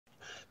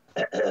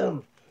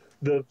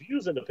The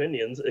views and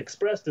opinions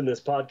expressed in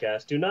this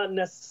podcast do not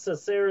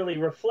necessarily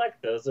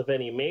reflect those of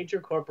any major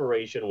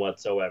corporation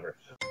whatsoever.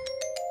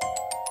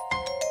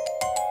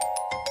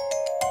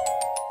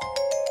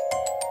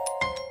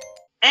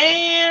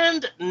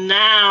 And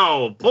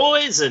now,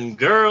 boys and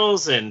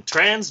girls and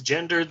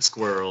transgendered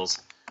squirrels,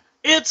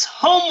 it's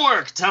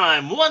homework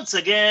time once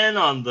again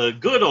on the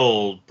good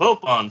old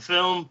Pope on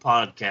Film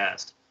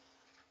podcast.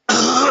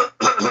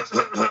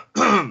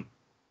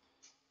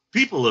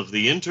 People of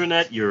the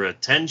internet, your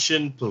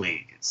attention,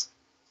 please.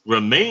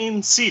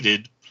 Remain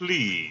seated,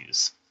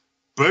 please.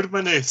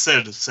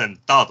 Permanecer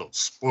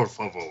sentados, por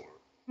favor.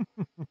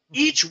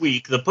 Each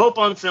week, the Pope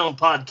on Film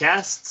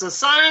podcast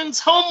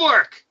assigns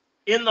homework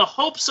in the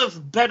hopes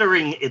of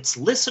bettering its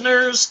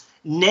listeners,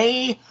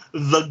 nay,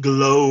 the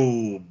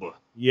globe.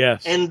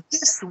 Yes. And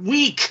this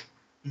week,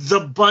 the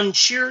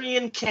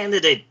Bunchurian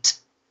candidate,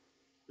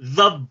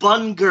 the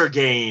Bunger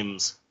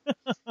Games.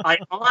 I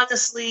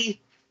honestly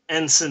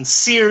and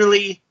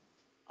sincerely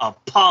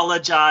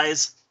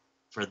apologize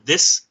for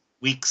this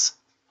week's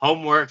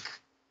homework.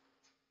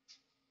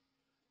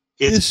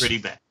 It's pretty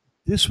bad.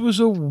 This was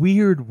a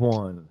weird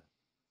one.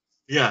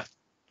 Yeah,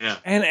 yeah.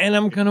 And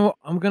I'm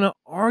gonna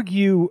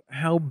argue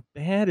how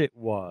bad it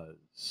was.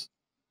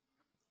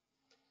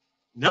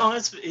 No,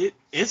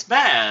 it's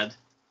bad.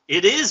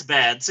 It is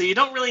bad. So you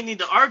don't really need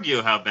to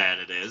argue how bad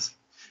it is.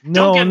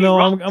 No, I'm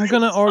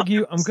gonna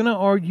argue. I'm gonna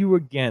argue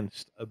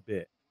against a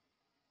bit.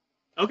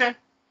 Okay.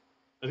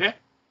 Okay.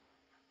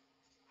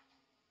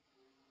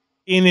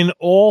 In an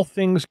all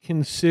things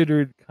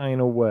considered kind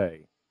of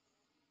way.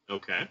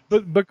 Okay.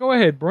 But go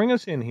ahead, bring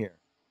us in here.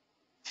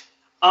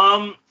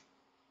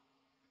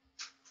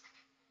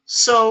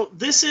 So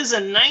this is a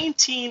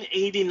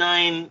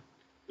 1989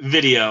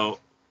 video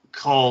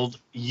called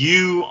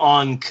You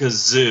On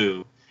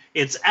Kazoo.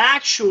 It's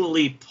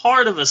actually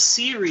part of a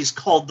series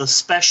called the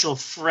Special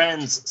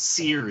Friends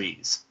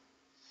series.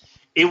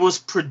 It was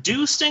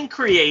produced and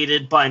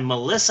created by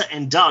Melissa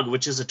and Doug,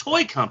 which is a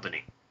toy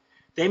company.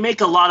 They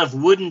make a lot of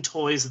wooden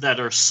toys that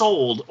are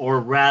sold,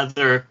 or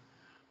rather,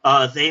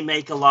 they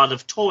make a lot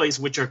of toys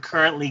which are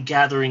currently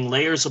gathering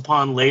layers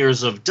upon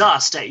layers of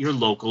dust at your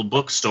local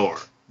bookstore.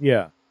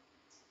 Yeah.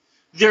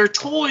 Their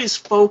toys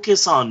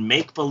focus on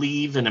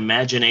make-believe and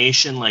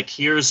imagination, like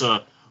here's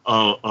a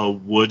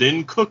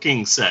wooden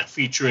cooking set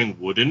featuring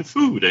wooden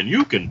food, and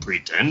you can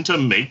pretend to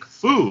make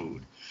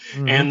food.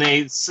 Mm-hmm. And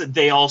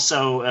they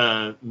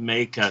also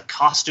make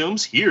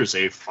costumes. Here's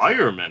a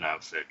fireman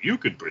outfit. You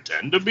could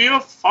pretend to be a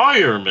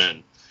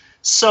fireman.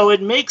 So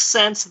it makes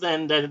sense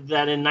then that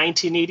in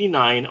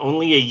 1989,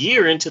 only a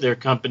year into their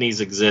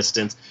company's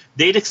existence,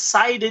 they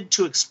decided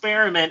to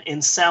experiment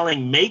in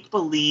selling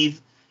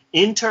make-believe,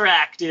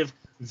 interactive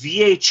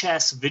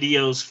VHS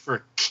videos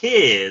for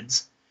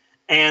kids.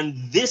 And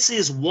this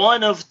is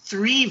one of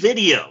 3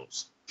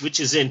 videos, which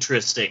is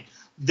interesting.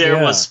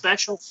 There was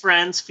Special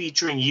Friends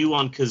featuring You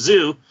On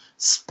Kazoo,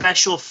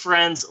 Special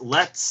Friends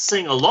Let's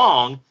Sing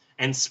Along,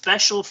 and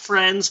Special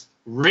Friends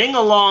Ring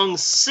Along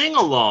Sing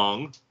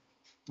Along,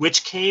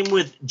 which came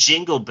with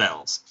jingle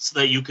bells so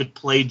that you could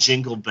play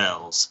jingle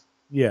bells.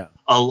 Yeah.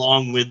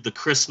 Along with the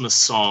Christmas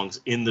songs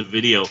in the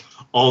video.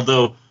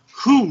 Although,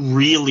 who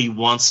really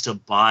wants to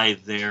buy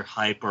their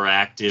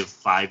hyperactive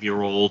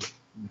 5-year-old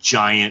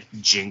giant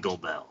jingle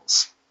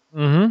bells?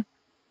 Mm-hmm.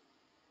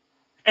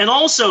 And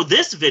also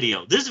this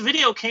video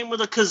came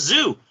with a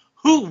kazoo.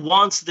 Who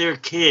wants their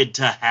kid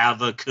to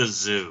have a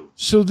kazoo?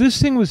 So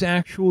this thing was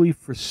actually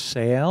for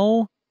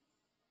sale?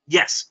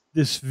 Yes.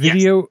 This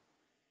video? Yes.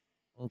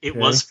 Okay. It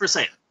was for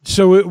sale.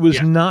 So it was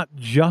not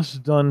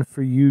just done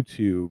for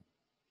YouTube.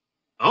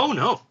 Oh,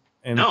 no.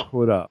 And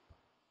put up.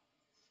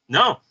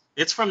 No.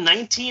 It's from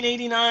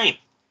 1989.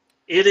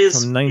 It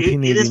is from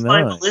 1989. It is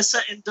by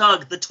Melissa and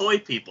Doug, the toy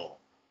people.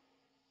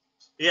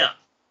 Yeah.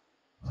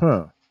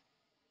 Huh.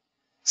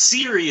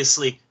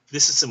 Seriously,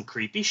 this is some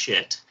creepy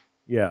shit.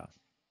 Yeah.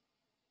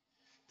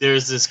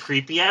 There's this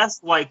creepy-ass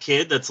white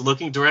kid that's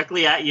looking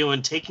directly at you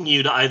and taking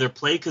you to either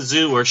play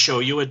kazoo or show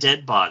you a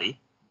dead body.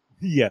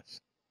 Yes.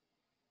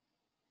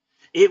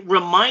 It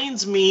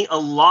reminds me a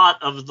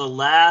lot of the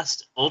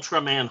last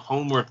Ultraman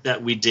homework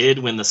that we did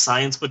when the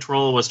Science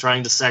Patrol was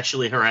trying to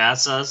sexually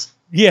harass us.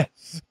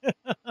 Yes.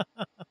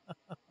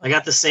 I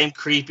got the same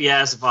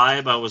creepy-ass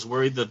vibe. I was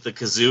worried that the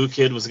kazoo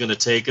kid was going to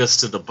take us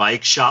to the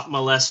bike shop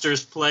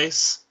molester's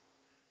place.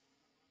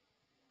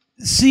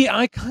 See,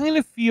 I kind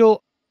of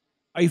feel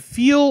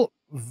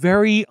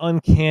very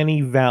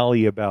Uncanny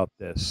Valley about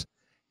this.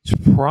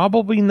 It's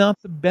probably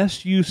not the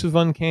best use of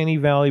Uncanny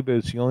Valley, but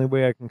it's the only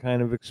way I can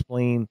kind of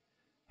explain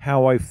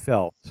how I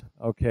felt,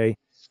 okay?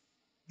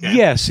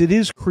 Yes, it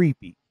is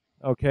creepy,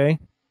 okay?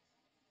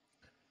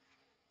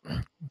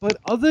 But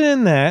other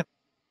than that,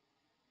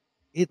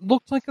 it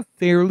looked like a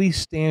fairly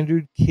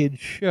standard kid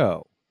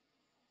show.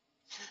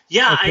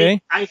 Yeah,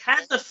 okay? I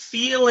had the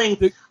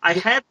feeling I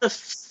had the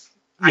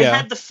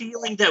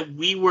feeling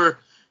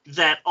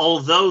that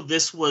although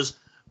this was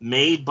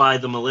made by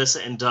the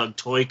Melissa and Doug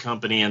Toy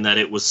Company and that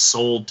it was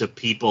sold to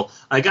people.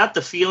 I got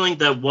the feeling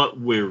that what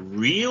we're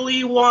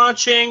really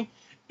watching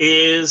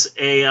is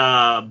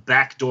a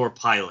backdoor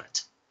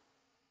pilot.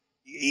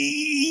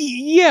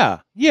 Yeah,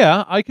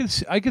 I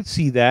could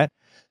see that.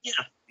 Yeah,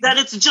 that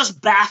it's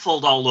just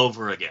baffled all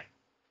over again.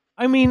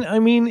 I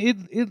mean,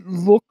 it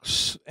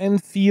looks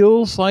and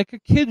feels like a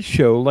kid's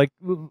show. Like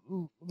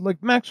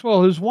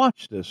Maxwell has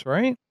watched this,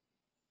 right?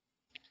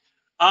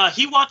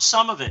 He watched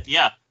some of it,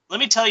 yeah. Let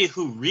me tell you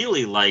who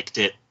really liked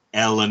it.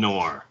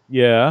 Eleanor.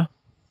 Yeah.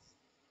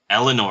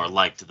 Eleanor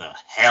liked the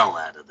hell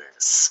out of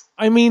this.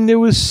 I mean, there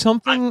was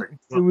something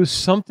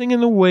in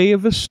the way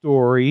of a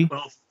story.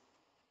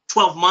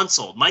 12 months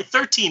old. My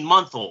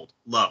 13-month-old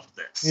loved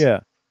this.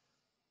 Yeah.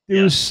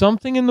 There was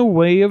something in the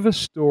way of a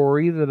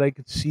story that I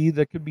could see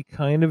that could be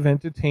kind of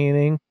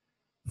entertaining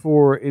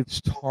for its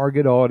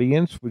target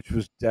audience, which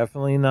was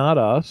definitely not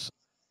us.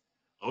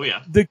 Oh,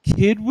 yeah. The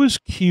kid was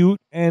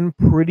cute and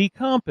pretty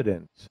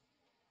competent.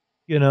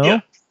 You know?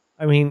 Yeah.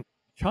 I mean,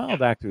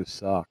 child actors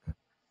suck.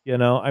 You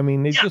know? I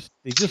mean, they just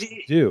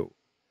do.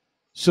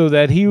 So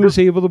that he was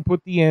able to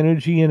put the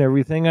energy and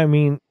everything. I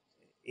mean,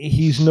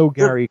 he's no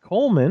Gary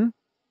Coleman.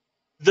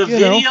 The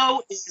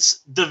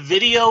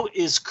video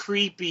is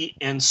creepy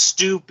and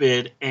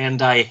stupid,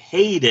 and I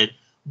hate it.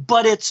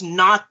 But it's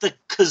not the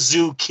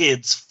Kazoo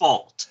kid's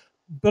fault.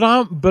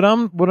 What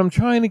I'm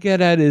trying to get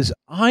at is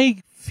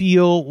I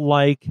feel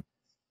like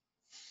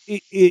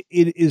it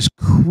is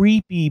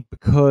creepy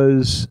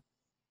because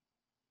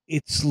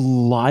it's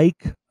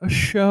like a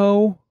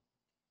show,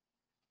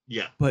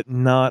 but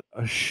not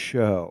a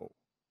show.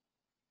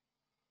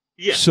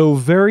 Yeah. So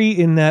very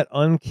in that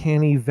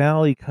uncanny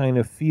valley kind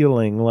of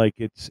feeling, like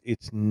it's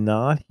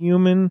not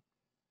human,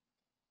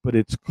 but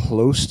it's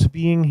close to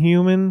being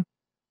human,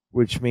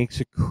 which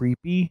makes it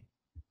creepy.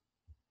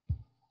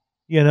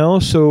 You know,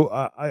 so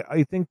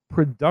I think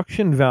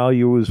production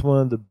value is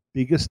one of the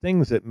biggest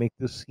things that make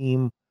this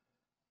seem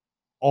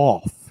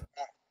off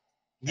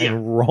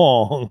and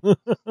wrong.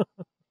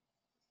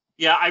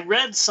 Yeah, I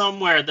read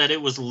somewhere that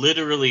it was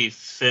literally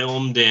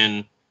filmed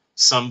in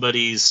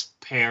somebody's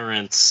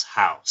parents'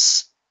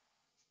 house.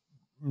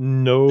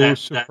 No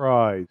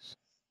surprise.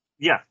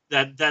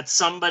 That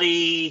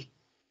somebody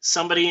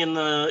in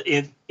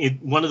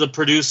one of the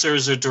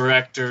producers or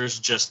directors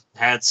just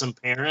had some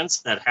parents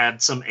that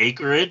had some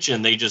acreage,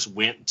 and they just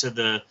went to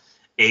the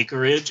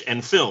acreage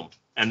and filmed,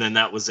 and then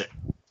that was it.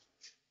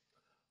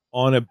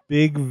 On a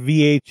big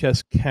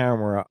VHS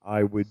camera,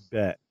 I would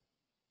bet.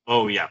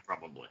 Oh yeah,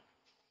 probably.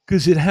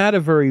 Because it had a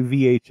very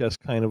VHS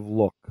kind of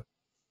look.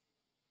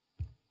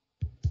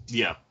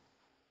 Yeah.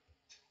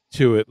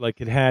 To it, like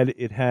it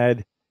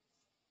had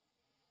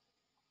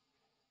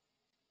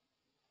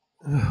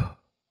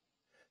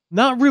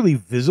not really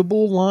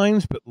visible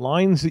lines, but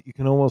lines that you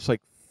can almost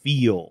like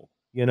feel,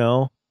 you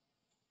know?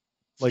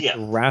 Like the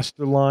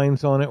raster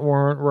lines on it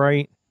weren't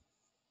right.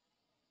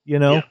 You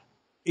know?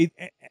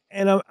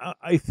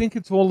 I think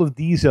it's all of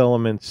these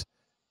elements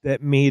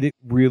that made it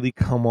really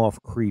come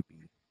off creepy.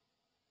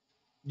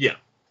 Yeah.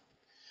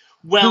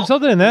 Well,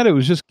 other than that, it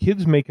was just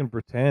kids making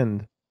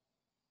pretend.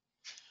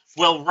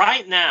 Well,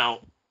 right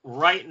now,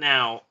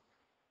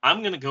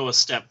 I'm going to go a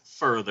step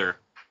further,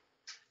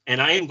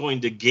 and I am going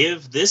to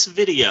give this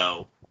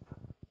video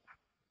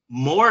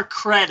more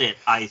credit,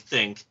 I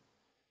think,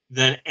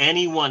 than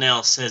anyone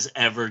else has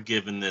ever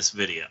given this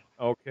video.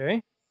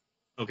 Okay.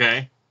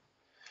 Okay?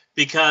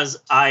 Because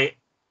I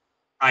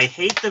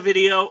hate the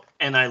video,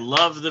 and I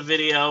love the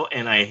video,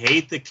 and I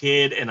hate the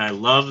kid, and I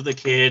love the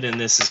kid, and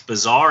this is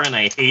bizarre, and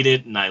I hate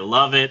it, and I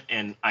love it,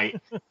 and I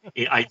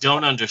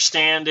don't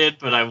understand it,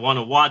 but I want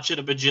to watch it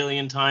a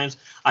bajillion times.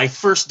 I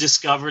first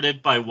discovered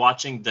it by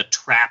watching the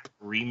Trap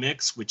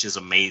remix, which is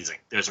amazing.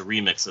 There's a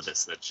remix of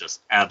this that's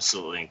just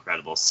absolutely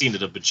incredible. Seen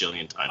it a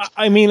bajillion times.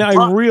 I mean,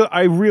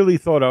 I really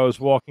thought I was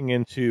walking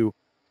into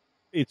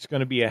it's going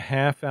to be a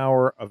half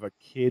hour of a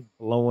kid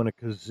blowing a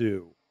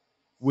kazoo,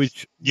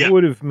 which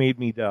would have made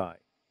me die.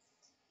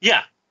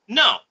 Yeah.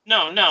 No.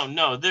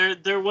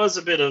 There was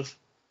a bit of,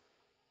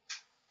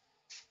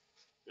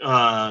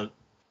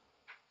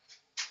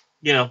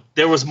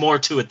 there was more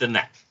to it than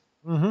that.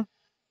 Mm-hmm.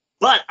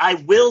 But I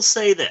will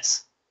say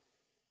this.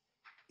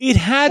 It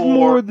had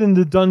more than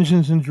the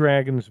Dungeons and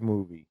Dragons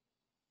movie.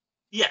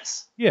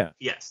 Yes. Yeah.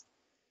 Yes.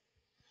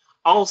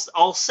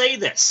 I'll say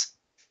this.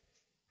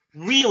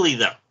 Really,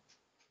 though,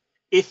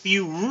 if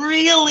you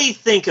really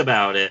think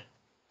about it,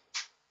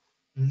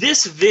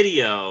 this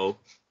video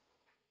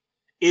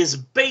is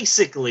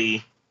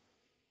basically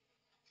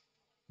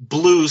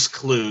Blue's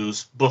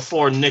Clues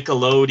before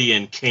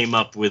Nickelodeon came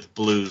up with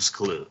Blue's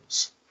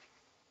Clues.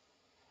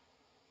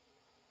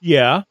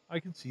 Yeah, I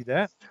can see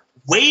that.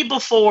 Way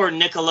before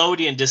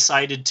Nickelodeon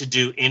decided to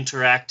do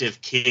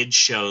interactive kids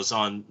shows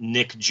on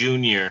Nick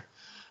Jr.,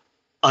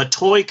 a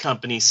toy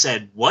company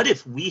said, what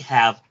if we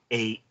have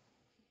a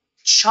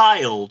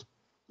child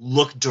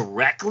look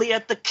directly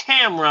at the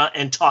camera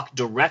and talk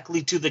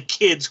directly to the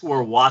kids who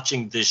are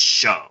watching this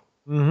show?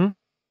 Mm-hmm.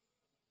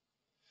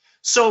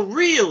 So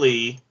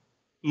really,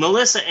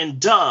 Melissa and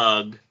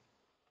Doug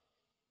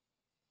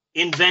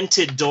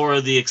invented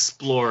Dora the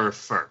Explorer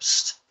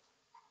first.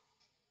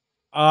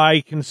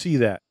 I can see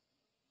that.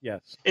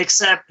 Yes.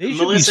 Except They should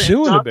be Melissa and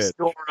suing a Doug's bitch.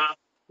 Dora,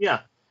 yeah.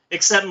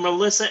 Except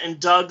Melissa and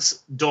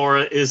Doug's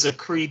Dora is a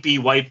creepy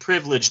white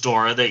privilege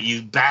Dora that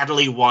you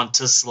badly want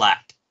to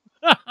slap.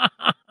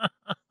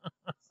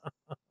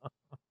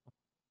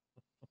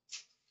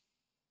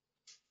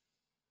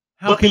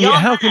 How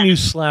can you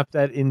slap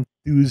that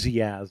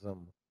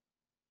enthusiasm?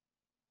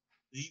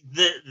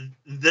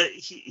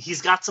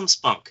 He's got some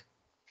spunk.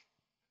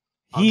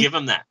 I'll give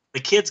him that. The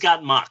kid's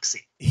got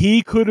moxie.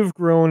 He could have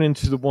grown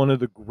into one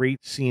of the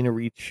great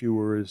scenery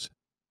chewers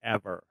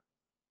ever.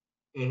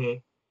 Mm-hmm.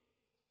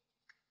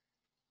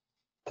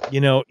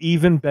 You know,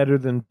 even better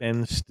than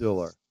Ben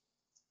Stiller.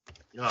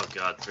 Oh,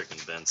 God,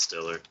 freaking Ben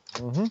Stiller.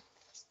 Mm-hmm.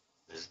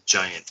 His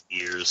giant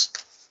ears.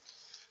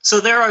 So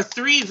there are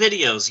 3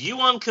 videos. You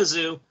on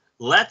Kazoo,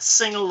 Let's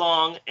Sing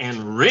Along,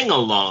 and Ring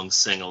Along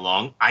Sing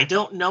Along. I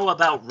don't know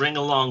about Ring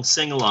Along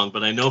Sing Along,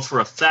 but I know for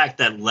a fact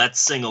that Let's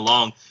Sing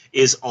Along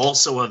is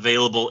also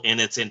available in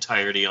its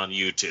entirety on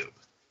YouTube.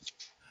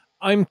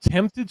 I'm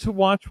tempted to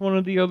watch one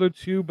of the other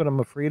 2, but I'm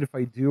afraid if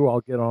I do,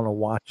 I'll get on a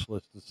watch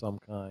list of some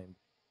kind.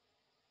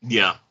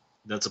 Yeah,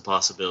 that's a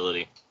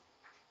possibility.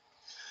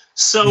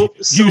 So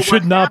you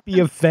should not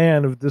be a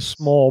fan of this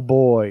small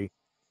boy.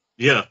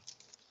 Yeah.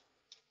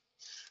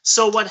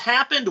 So what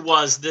happened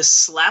was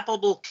this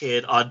slappable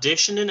kid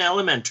auditioned in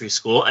elementary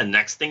school, and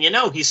next thing you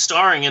know, he's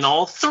starring in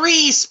all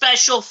 3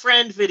 special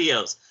friend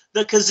videos.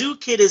 The Kazoo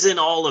Kid is in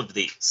all of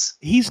these.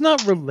 He's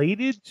not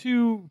related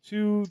to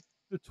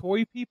the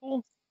toy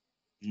people?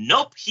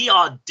 Nope, he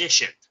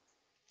auditioned.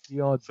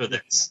 For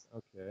this.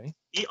 Okay.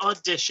 He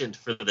auditioned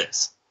for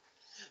this.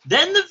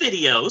 Then the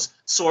videos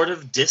sort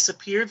of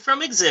disappeared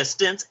from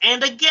existence,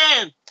 and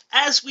again,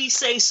 as we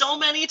say so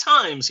many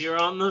times here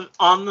on the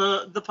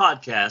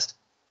podcast,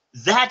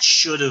 that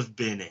should have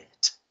been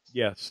it.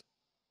 Yes.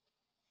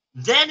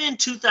 Then in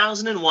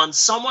 2001,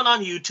 someone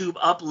on YouTube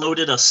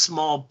uploaded a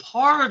small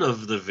part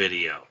of the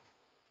video.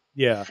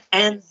 Yeah.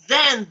 And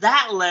then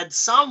that led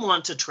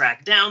someone to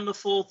track down the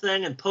full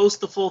thing and post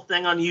the full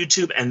thing on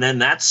YouTube, and then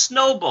that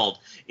snowballed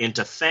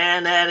into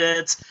fan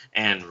edits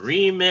and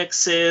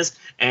remixes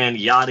and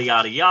yada,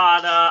 yada,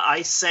 yada.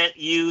 I sent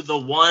you the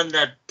one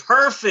that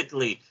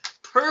perfectly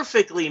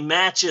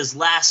matches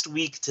last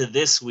week to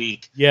this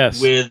week.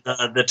 Yes. With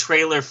the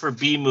trailer for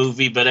B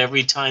Movie, but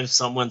every time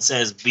someone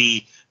says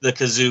B, the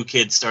Kazoo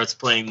Kid starts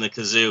playing the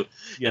kazoo.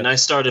 Yes. And I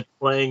started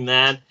playing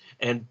that,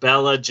 and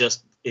Bella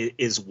just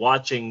is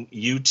watching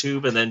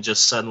YouTube, and then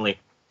just suddenly,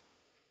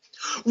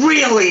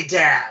 really,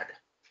 Dad?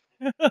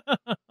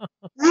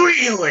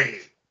 Really?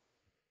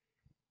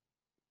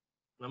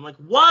 And I'm like,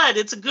 what?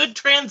 It's a good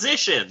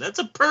transition. That's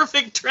a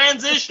perfect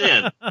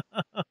transition.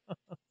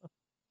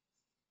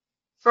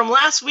 From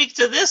last week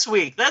to this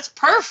week. That's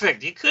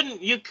perfect. You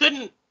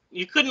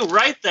couldn't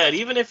write that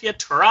even if you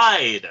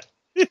tried.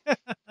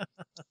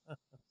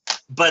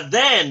 But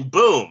then,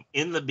 boom,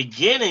 in the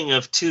beginning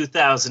of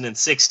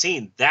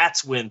 2016,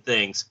 that's when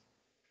things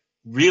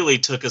really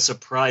took a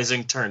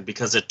surprising turn,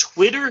 because a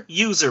Twitter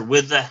user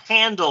with the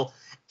handle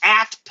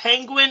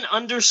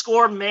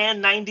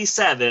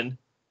 @penguin_man97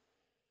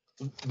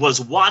 was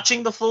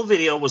watching the full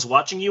video, was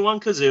watching You on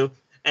Kazoo,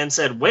 and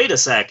said, wait a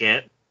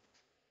second,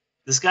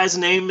 this guy's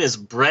name is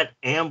Brett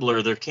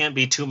Ambler. There can't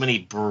be too many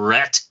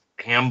Brett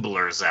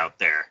Amblers out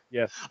there.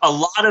 Yeah. A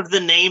lot of the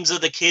names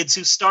of the kids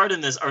who starred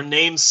in this are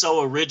names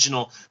so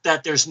original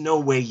that there's no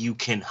way you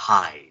can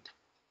hide.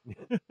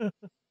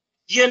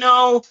 You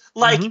know,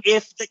 like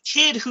if the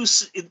kid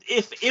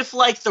if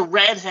like the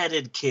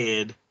redheaded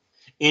kid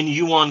in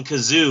You on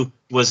Kazoo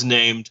was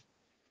named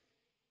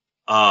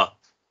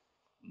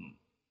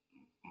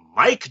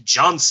Mike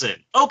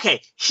Johnson,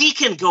 okay, he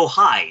can go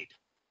hide.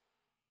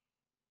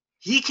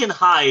 He can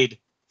hide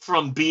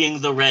from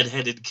being the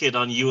redheaded kid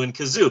on You and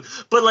Kazoo.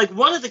 But like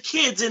one of the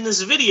kids in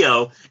this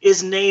video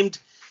is named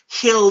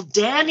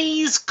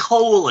Hildanis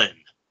Colon.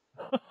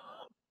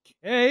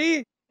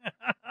 Okay.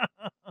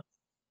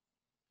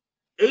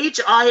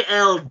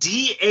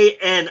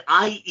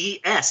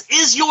 Hildanies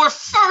is your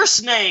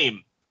first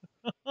name.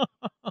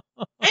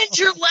 And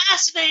your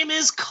last name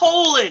is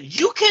Colon.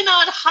 You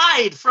cannot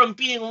hide from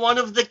being one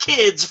of the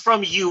kids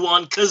from You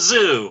on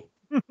Kazoo.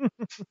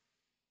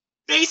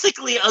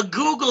 Basically, a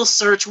Google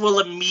search will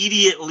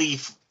immediately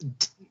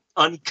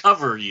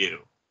uncover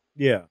you.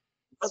 Yeah.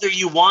 Whether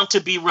you want to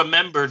be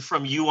remembered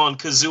from You on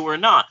Kazoo or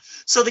not.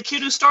 So the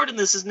kid who started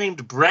this is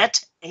named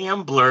Brett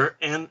Ambler,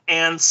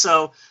 and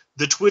so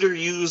the Twitter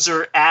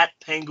user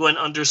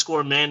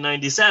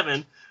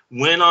 @penguin_man97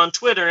 went on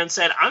Twitter and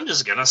said, I'm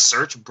just going to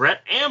search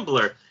Brett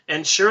Ambler.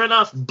 And sure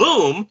enough,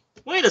 boom,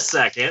 wait a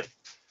second.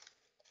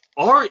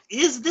 Or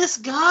is this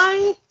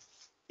guy?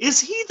 Is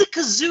he the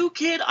Kazoo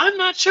Kid? I'm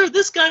not sure.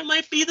 This guy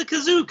might be the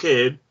Kazoo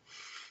Kid.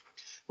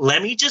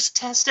 Let me just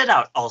test it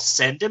out. I'll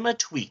send him a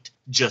tweet.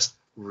 Just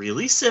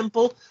really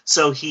simple.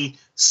 So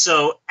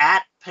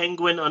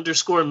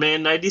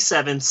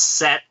 @penguin_man97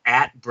 set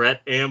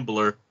 @Brett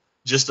Ambler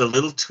just a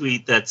little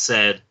tweet that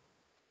said,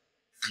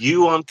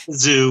 You on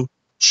Kazoo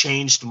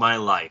changed my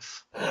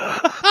life.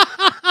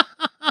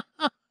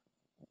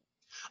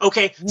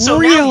 Okay, so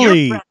now you're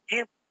Really? Brett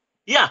Ambler.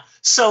 Yeah,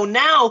 so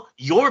now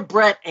you're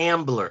Brett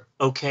Ambler,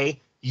 okay?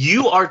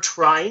 You are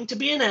trying to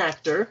be an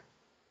actor.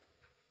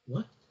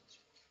 What?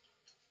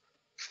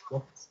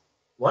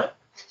 What?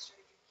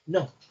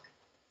 No.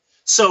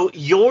 So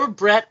you're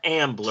Brett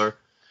Ambler.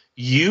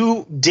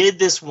 You did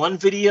this one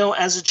video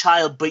as a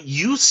child, but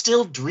you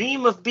still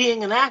dream of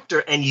being an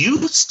actor, and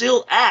you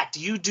still act.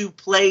 You do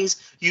plays,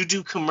 you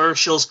do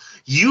commercials.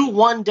 You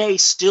one day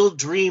still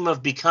dream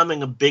of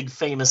becoming a big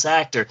famous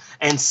actor.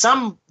 And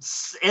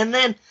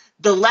then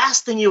the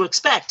last thing you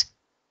expect,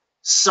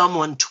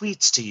 someone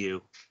tweets to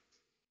you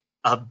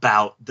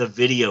about the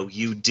video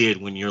you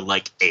did when you're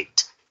like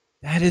 8.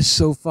 That is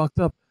so fucked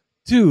up.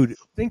 Dude,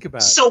 think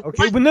about So it.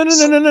 Okay, what? but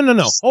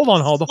no. Hold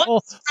on, hold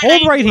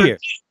right here.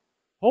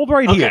 Hold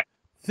right here.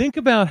 Think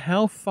about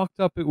how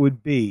fucked up it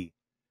would be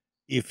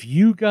if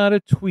you got a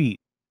tweet.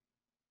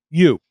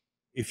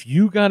 If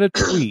you got a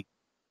tweet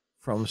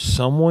from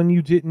someone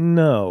you didn't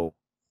know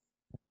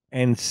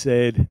and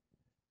said,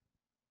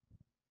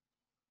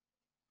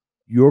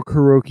 your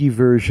karaoke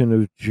version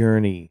of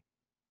Journey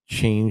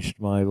changed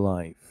my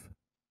life.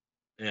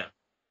 Yeah.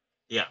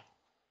 Yeah.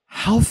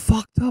 How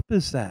fucked up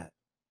is that?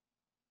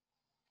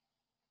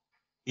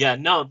 Yeah,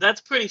 no,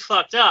 that's pretty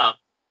fucked up.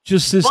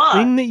 Just this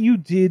thing that you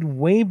did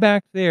way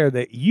back there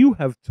that you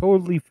have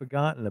totally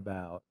forgotten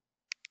about.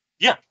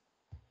 Yeah.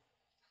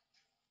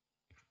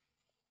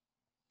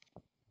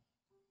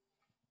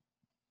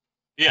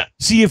 Yeah.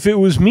 See, if it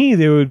was me,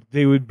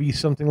 they would be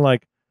something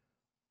like,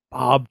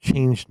 Bob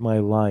changed my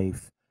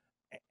life.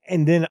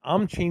 And then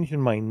I'm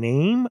changing my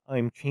name. I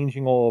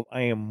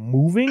am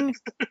moving.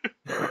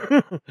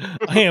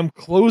 I am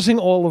closing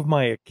all of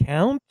my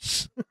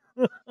accounts.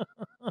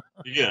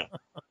 Yeah.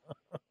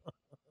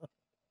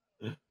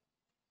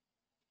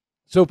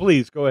 So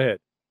please go ahead.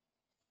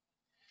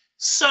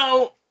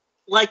 So,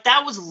 like,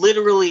 that was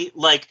literally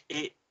like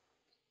it.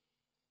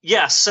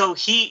 Yeah. So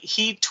he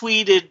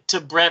tweeted to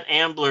Brett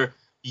Ambler,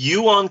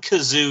 "You on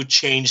Kazoo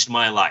changed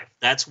my life."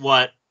 That's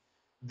what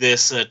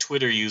this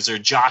Twitter user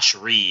Josh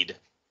Reed,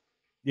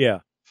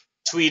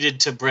 tweeted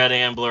to Brett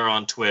Ambler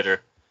on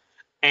Twitter,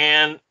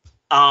 and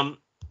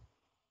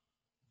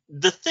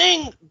the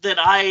thing that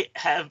I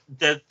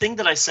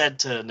said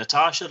to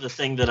Natasha, the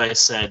thing that I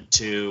said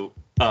to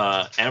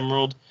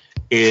Emerald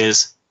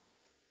is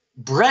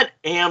Brett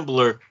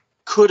Ambler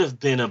could have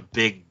been a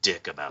big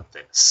dick about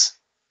this.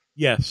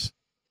 Yes.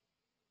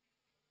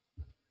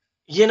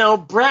 You know,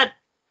 Brett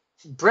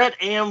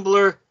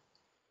Ambler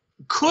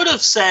could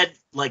have said,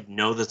 like,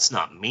 no, that's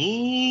not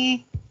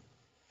me.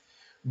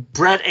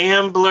 Brett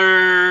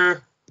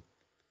Ambler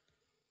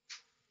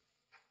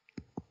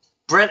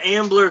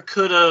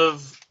could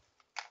have,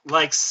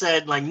 like,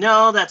 said, like,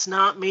 no, that's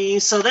not me.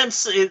 So then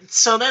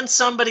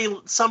somebody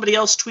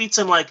else tweets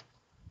him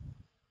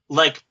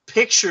like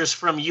pictures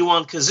from You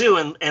on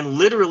Kazoo and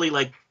literally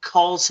like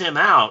calls him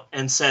out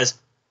and says,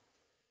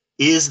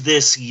 "Is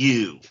this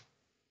you?"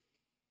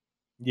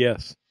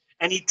 Yes.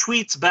 And he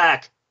tweets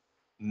back,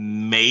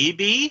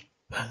 "Maybe."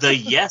 The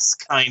yes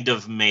kind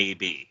of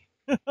maybe.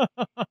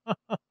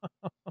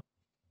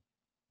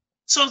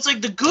 So it's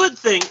like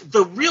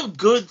the real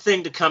good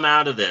thing to come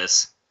out of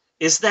this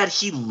is that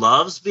he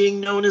loves being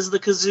known as the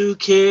Kazoo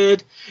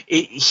Kid.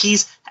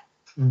 He's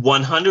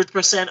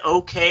 100%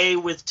 okay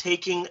with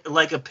taking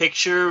like a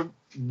picture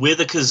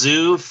with a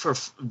kazoo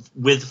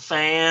with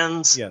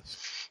fans. Yes.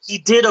 He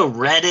did a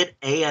Reddit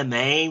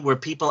AMA where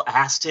people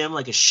asked him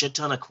like a shit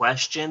ton of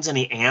questions and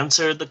he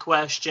answered the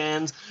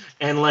questions,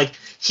 and like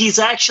he's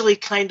actually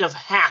kind of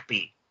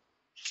happy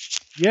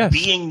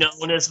being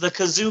known as the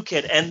Kazoo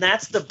Kid, and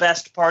that's the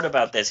best part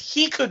about this.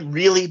 He could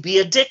really be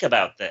a dick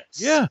about this.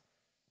 Yeah.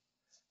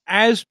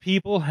 As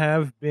people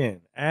have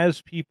been, as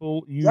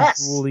people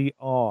usually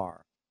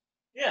are.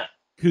 Yeah.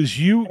 Because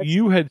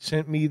you had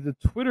sent me the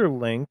Twitter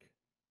link.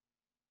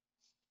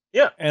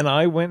 Yeah. And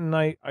I went and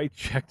I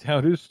checked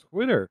out his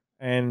Twitter,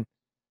 and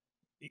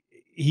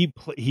he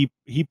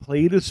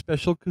played a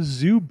special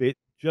kazoo bit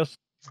just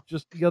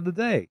the other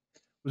day.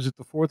 Was it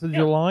the 4th of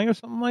July or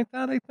something like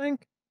that, I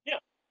think? Yeah.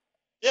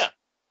 Yeah.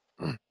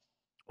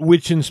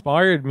 Which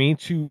inspired me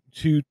to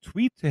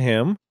tweet to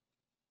him,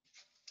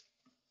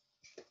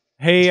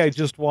 "Hey, I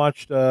just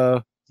watched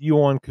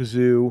You on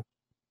Kazoo.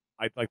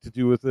 I'd like to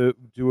do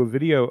a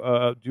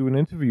video, do an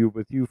interview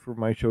with you for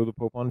my show, The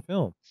Pope on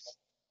Film."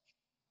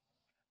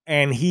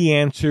 And he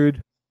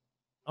answered,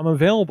 "I'm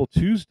available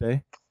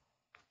Tuesday."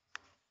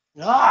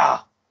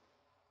 Ah,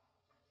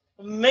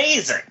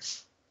 amazing!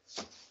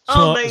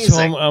 So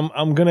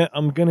I'm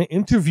gonna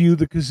interview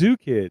the Kazoo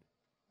Kid.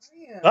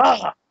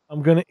 Ah.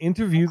 I'm gonna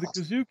interview the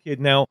Kazoo Kid.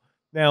 Now,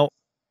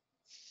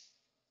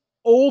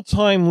 old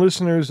time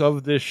listeners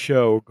of this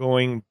show,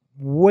 going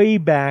way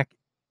back,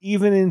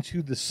 even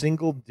into the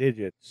single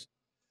digits,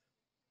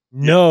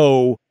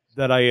 know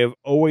that I have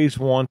always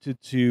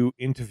wanted to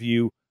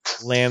interview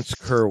Lance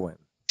Kerwin.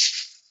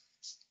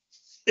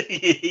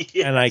 Yes.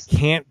 And I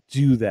can't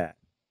do that.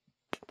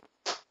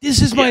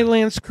 This is my Yeah.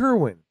 Lance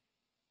Kerwin.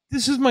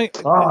 This is my.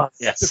 Oh,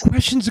 The yes.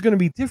 questions are going to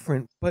be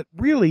different, but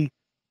really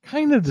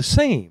kind of the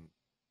same.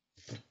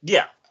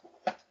 Yeah.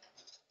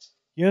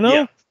 You Yeah.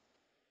 know.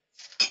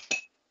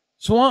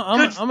 So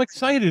Good. I'm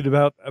excited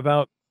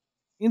about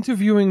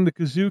interviewing the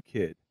Kazoo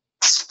Kid.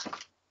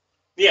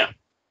 Yeah.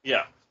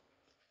 Yeah.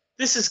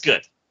 This is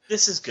good.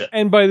 This is good.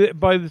 And by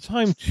the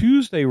time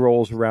Tuesday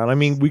rolls around, I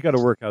mean, we got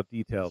to work out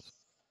details.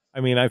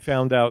 I mean, I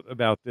found out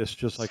about this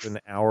just like an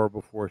hour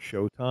before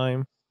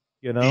showtime,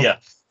 you know? Yeah.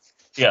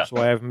 Yeah. So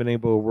I haven't been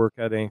able to work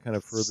out any kind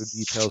of further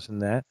details in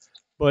that.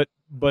 But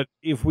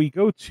if we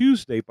go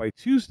Tuesday, by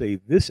Tuesday,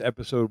 this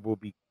episode will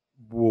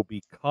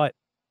be cut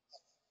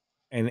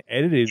and Yeah.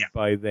 edited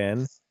by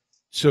then.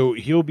 So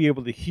he'll be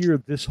able to hear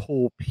this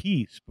whole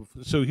piece.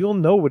 So he'll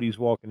know what he's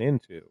walking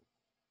into.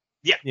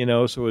 Yeah. You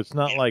know, so it's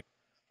not Yeah. like,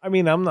 I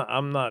mean, I'm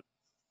not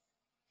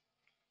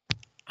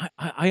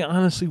I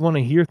honestly want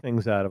to hear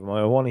things out of him.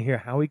 I want to hear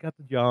how he got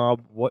the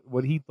job,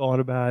 what he thought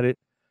about it.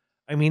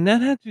 I mean,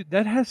 that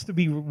has to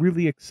be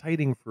really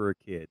exciting for a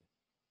kid,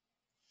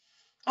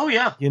 Oh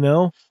yeah. you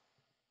know?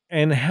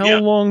 And how Yeah.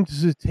 long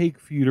does it take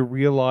for you to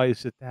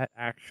realize that that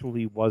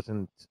actually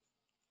wasn't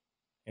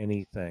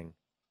anything,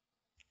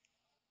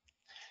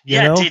 you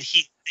Yeah. know? Did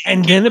he And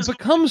think it then it was going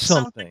to becomes be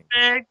something something.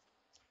 big?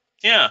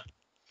 Yeah.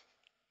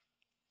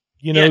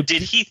 You Yeah. know,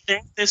 Did he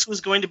think this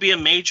was going to be a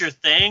major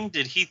thing?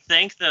 Did he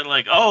think that,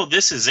 like, oh,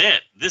 this is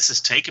it? This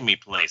is taking me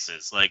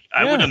places. Like,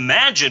 I would yeah.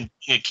 imagine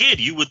being a kid,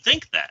 you would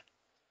think that.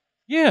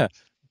 Yeah.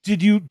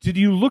 Did you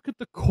look at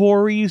the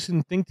Corys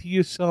and think to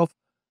yourself,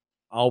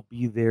 I'll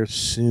be there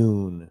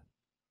soon?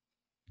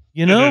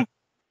 You know?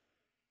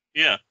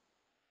 Yeah.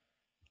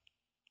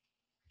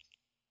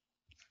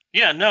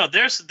 Yeah. No.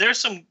 There's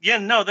some. Yeah.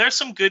 No. There's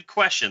some good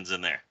questions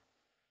in there.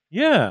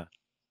 Yeah.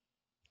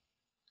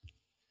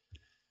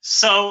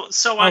 So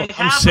I'm, I I'm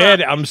have a.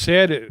 sad. I'm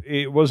sad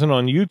it wasn't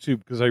on YouTube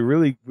because I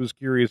really was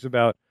curious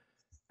about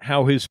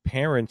how his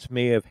parents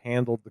may have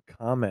handled the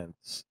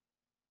comments.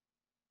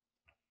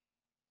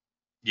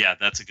 Yeah,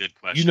 that's a good You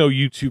question. know,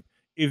 YouTube.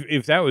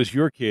 If that was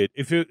your kid,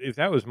 if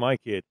that was my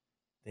kid,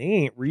 they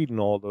ain't reading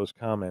all those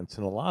comments,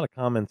 and a lot of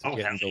comments are Oh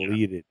hell getting yeah.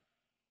 deleted.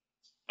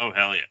 Oh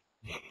hell yeah.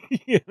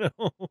 You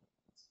know,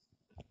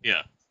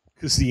 Yeah.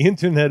 because the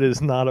internet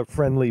is not a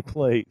friendly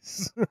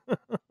place.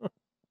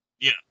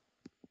 Yeah.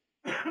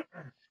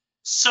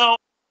 So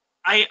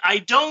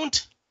I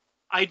don't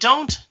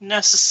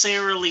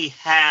necessarily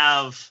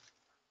have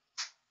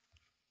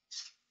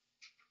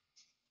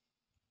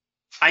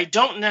I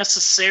don't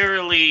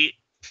necessarily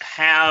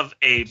have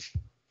a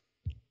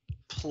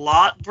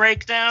plot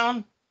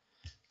breakdown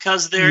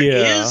because there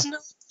Yeah. is no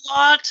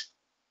plot.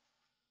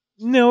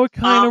 No, it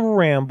kind of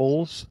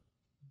rambles.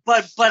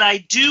 But I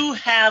do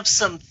have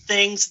some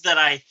things that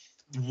I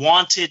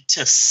wanted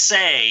to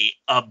say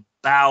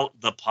about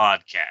the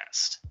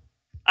podcast.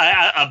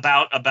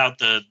 About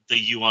the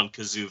You on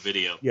Kazoo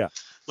video. Yeah.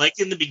 Like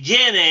in the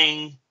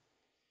beginning,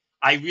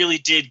 I really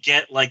did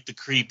get like the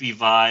creepy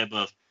vibe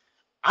of,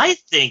 I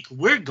think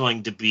we're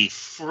going to be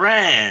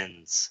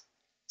friends.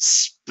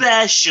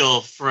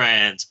 Special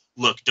friends.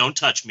 Look, don't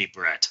touch me,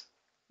 Brett.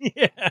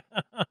 Yeah.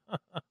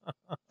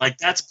 Like,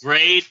 that's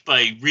great,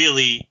 but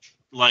really,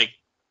 like,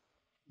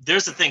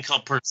 there's a thing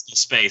called personal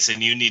space,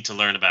 and you need to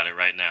learn about it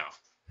right now.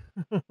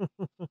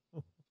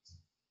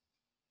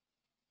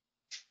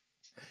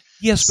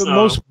 Yes,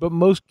 So, but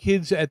most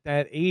kids at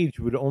that age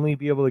would only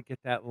be able to get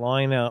that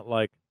line out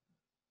like,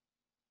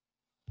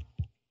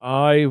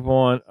 I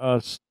want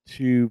us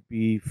to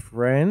be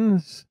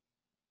friends.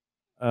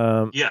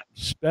 yeah.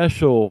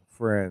 Special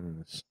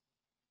friends.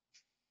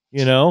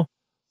 You know?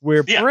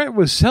 Where Yeah. Brett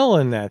was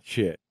selling that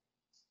shit.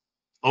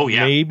 Oh,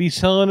 yeah. Maybe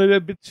selling it a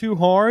bit too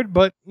hard,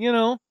 but you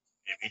know,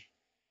 Maybe.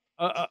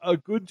 a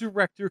good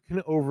director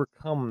can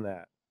overcome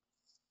that.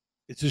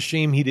 It's a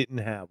shame he didn't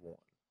have one.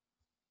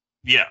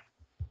 Yeah.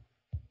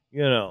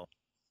 You know.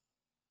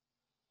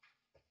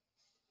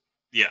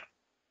 Yeah.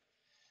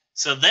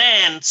 So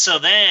then,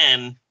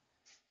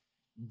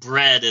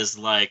 Brett is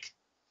like,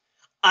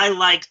 I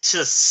like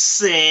to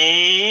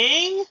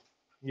sing,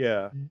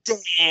 Yeah.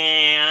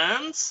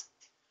 dance,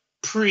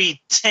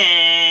 pretend,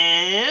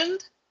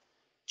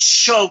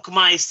 choke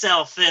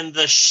myself in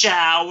the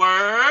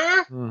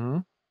shower, Mm-hmm.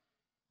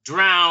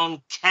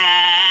 drown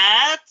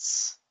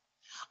cats.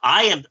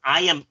 I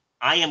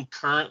am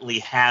currently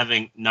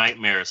having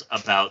nightmares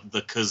about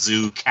the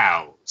kazoo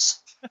cows.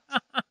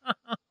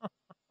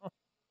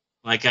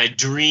 Like, I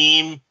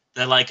dream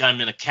that, like,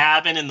 I'm in a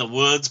cabin in the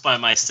woods by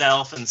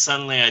myself, and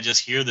suddenly I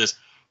just hear this,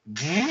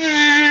 and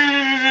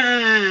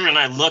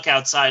I look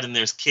outside and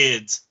there's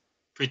kids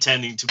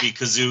pretending to be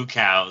kazoo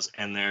cows,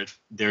 and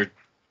they're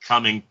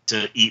coming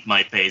to eat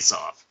my face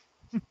off.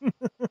 I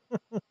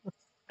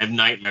have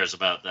nightmares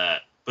about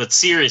that. But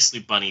seriously,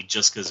 Bunny,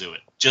 just kazoo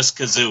it. Just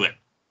kazoo it.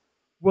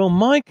 Well,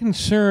 my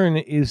concern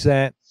is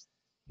that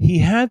he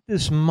had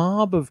this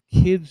mob of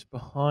kids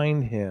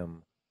behind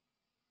him,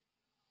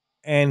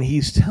 and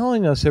he's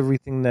telling us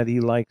everything that he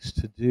likes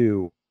to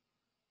do.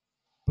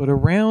 But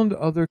around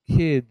other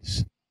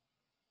kids,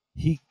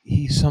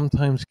 he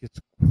sometimes gets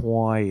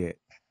quiet.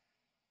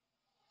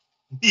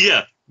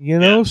 Yeah. You Yeah.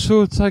 know,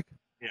 so it's like,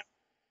 Yeah.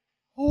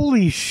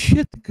 holy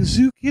shit, the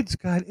Kazoo Kid's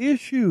got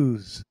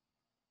issues.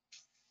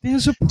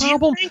 There's a Do you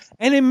problem. think?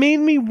 And it made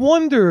me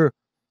wonder,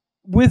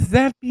 with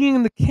that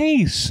being the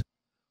case,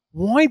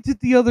 why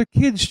did the other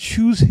kids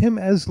choose him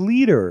as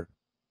leader?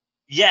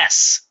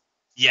 Yes.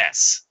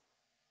 Yes.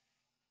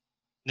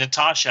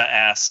 Natasha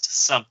asked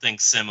something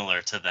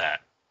similar to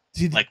that.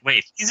 Did Like,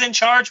 wait, he's in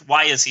charge?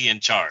 Why is he in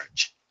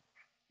charge?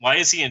 Why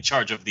is he in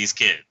charge of these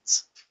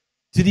kids?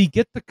 did he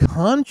get the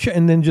conch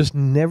and then just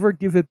never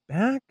give it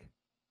back?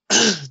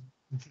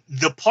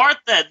 The part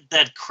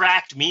that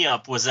cracked me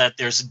up was that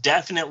there's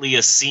definitely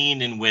a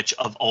scene in which,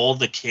 of all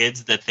the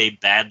kids that they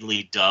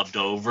badly dubbed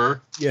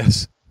over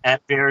Yes.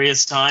 at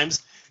various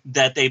times,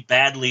 that they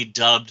badly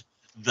dubbed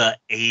the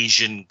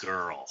Asian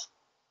girl.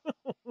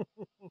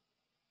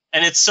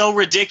 And it's so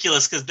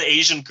ridiculous because the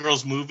Asian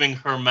girl's moving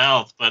her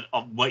mouth, but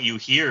what you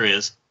hear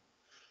is,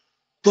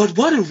 "But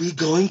what are we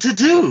going to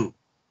do?"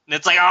 And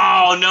it's like,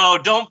 oh no,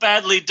 don't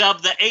badly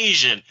dub the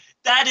Asian.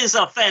 That is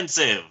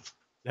offensive.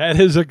 That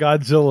is a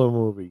Godzilla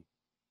movie.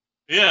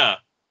 Yeah.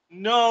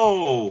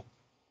 No.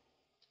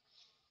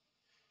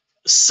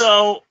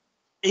 So,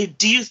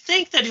 do you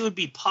think that it would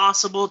be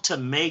possible to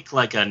make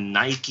like a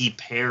Nike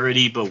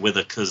parody but with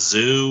a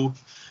kazoo?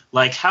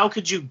 Like, how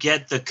could you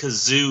get the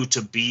kazoo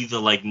to be the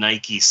like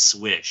Nike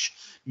swish?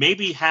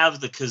 Maybe have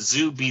the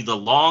kazoo be the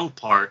long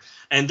part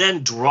and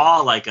then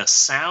draw like a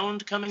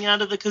sound coming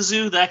out of the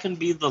kazoo that can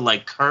be the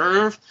like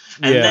curve,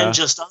 and then Yeah.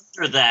 just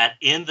under that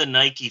in the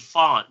Nike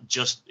font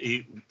just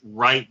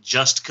write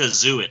just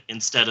kazoo it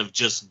instead of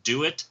just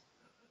do it.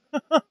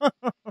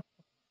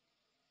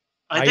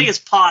 I think I it's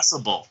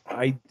possible.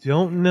 I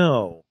don't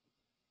know.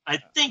 I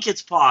think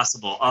it's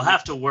possible. I'll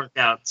have to work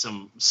out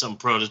some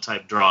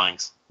prototype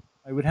drawings.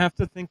 I would have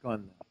to think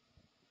on that.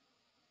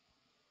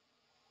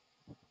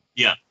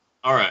 Yeah.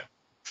 All right.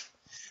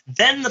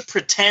 Then the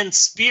pretend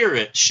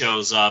spirit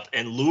shows up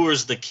and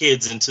lures the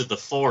kids into the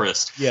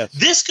forest. Yes.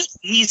 This could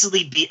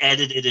easily be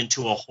edited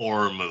into a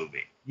horror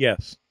movie.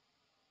 Yes.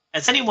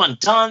 Has anyone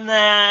done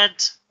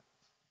that?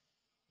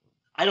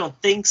 I don't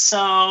think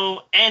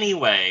so.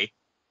 Anyway,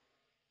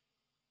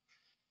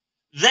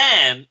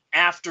 then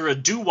after a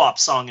doo-wop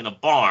song in a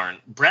barn,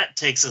 Brett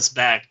takes us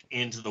back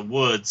into the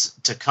woods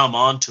to come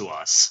on to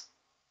us.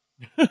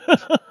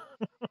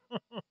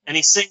 And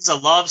he sings a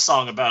love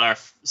song about our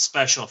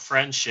special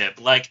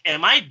friendship. Like,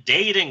 am I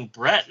dating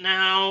Brett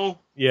now?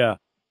 Yeah.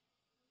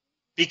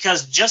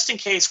 Because just in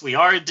case we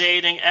are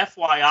dating,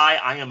 FYI,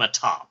 I am a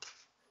top.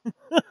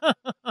 I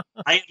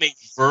am a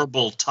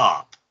verbal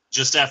top.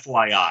 Just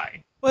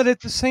FYI. But at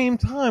the same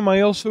time,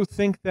 I also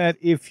think that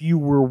if you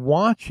were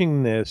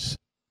watching this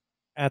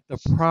at the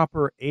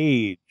proper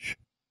age,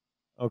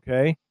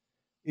 okay,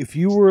 if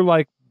you were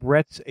like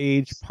Brett's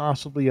age,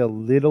 possibly a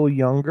little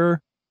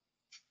younger,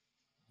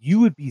 you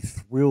would be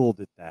thrilled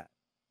at that.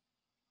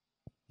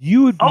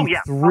 You would Oh, be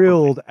yeah, probably.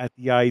 thrilled at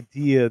the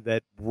idea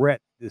that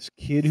Brett, this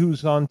kid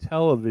who's on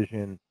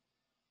television,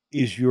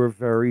 is your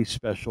very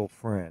special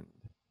friend.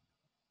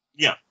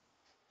 Yeah.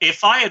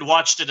 If I had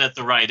watched it at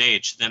the right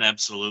age, then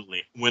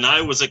absolutely. When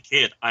I was a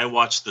kid, I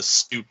watched the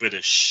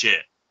stupidest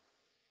shit.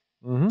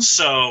 Mm-hmm.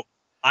 So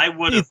I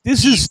would have.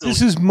 This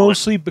is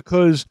mostly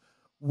because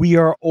we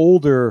are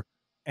older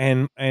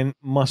and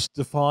must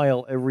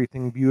defile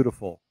everything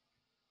beautiful.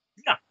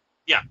 Yeah,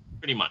 yeah,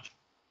 pretty much,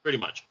 pretty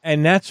much.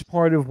 And that's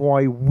part of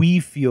why we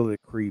feel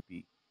it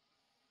creepy.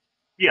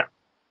 Yeah.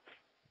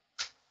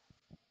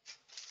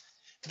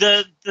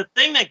 The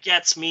thing that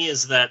gets me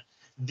is that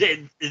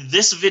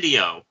this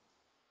video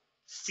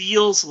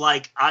feels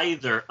like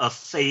either a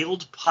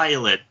failed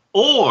pilot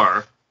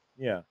or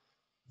Yeah.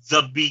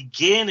 the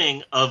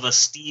beginning of a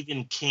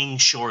Stephen King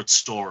short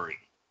story.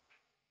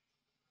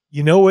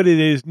 You know what it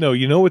is? No,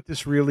 you know what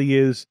this really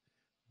is?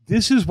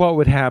 This is what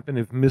would happen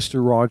if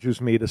Mr. Rogers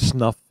made a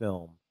snuff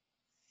film.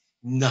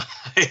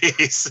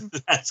 Nice.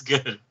 That's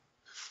good.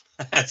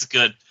 That's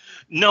good.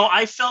 No,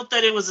 I felt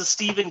that it was a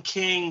Stephen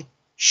King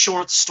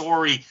short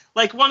story,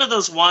 like one of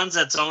those ones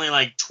that's only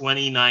like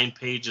 29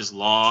 pages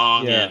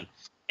long, Yeah.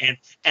 and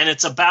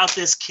it's about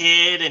this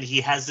kid, and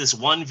he has this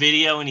one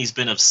video and he's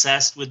been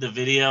obsessed with the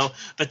video,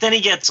 but then he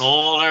gets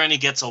older and he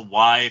gets a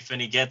wife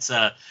and he gets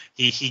a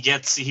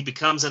he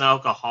becomes an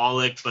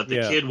alcoholic, but the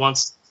Yeah. kid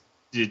wants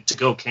to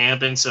go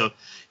camping, so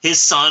his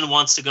son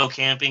wants to go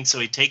camping, so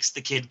he takes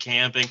the kid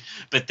camping,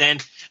 but then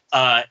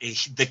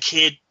the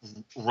kid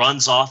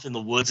runs off in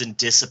the woods and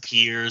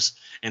disappears,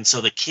 and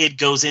so the kid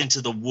goes into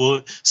the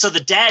wood. So the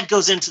dad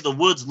goes into the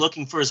woods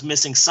looking for his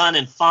missing son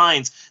and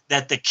finds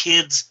that the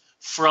kids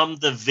from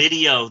the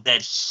video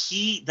that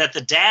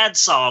the dad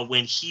saw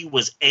when he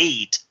was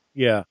 8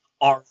 Yeah.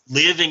 are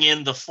living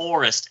in the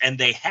forest, and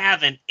they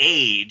haven't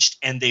aged,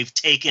 and they've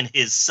taken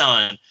his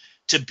son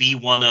to be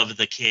one of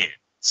the kids.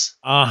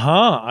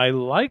 I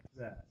like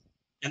that.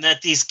 And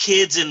that these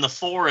kids in the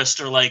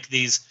forest are like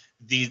these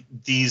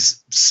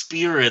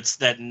spirits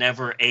that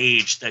never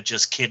age, that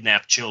just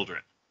kidnap children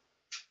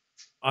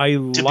I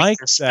to be like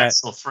their that.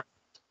 special friend.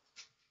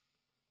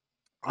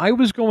 I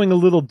was going a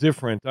little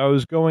different. I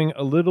was going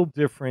a little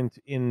different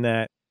in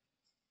that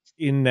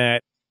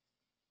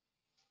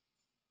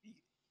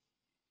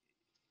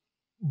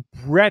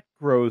Brett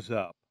grows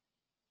up.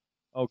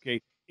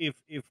 Okay, if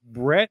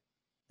Brett,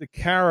 the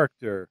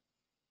character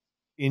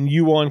in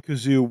You On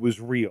Kazoo, was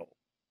real,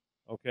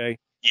 okay,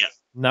 Yeah.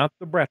 not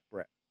the Brett,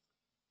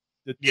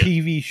 the Yeah.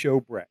 TV show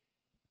Brett.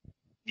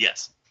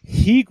 Yes.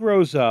 He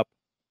grows up.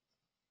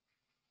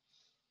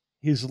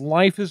 His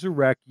life is a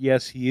wreck.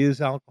 Yes, he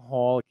is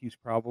alcoholic. He's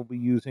probably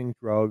using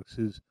drugs.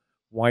 His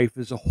wife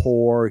is a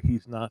whore.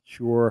 He's not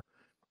sure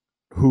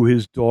who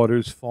his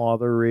daughter's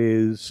father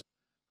is.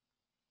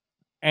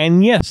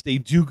 And yes, they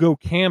do go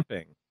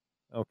camping.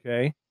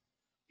 Okay.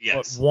 But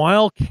Yes.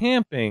 while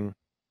camping,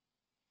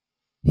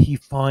 he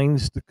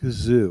finds the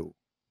kazoo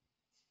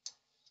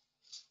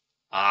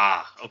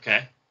Ah,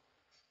 okay.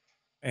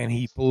 and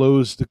he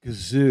blows the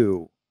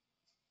kazoo,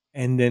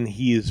 and then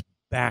he is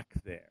back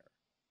there.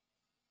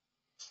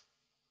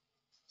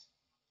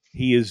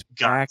 He is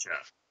back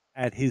Gotcha.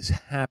 at his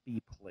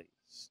happy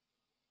place.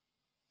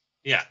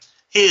 Yeah.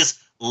 His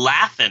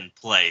laughing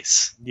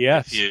place.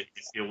 Yes. If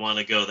you want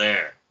to go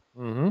there.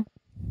 Mm-hmm.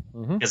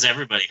 Mm-hmm. Because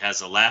everybody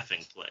has a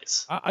laughing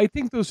place. I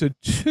think those are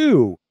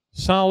two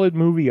solid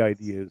movie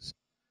ideas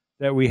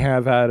that we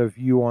have out of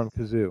You On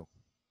Kazoo.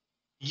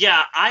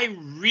 Yeah, I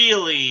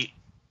really,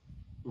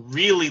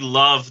 really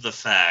love the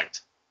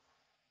fact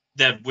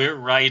that we're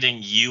writing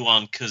You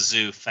On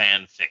Kazoo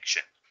fan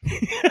fiction.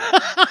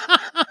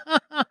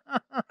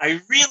 I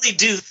really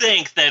do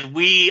think that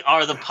we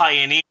are the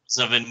pioneers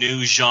of a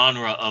new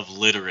genre of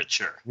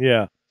literature.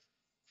 Yeah.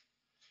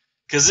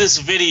 Because this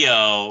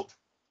video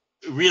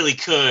really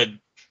could...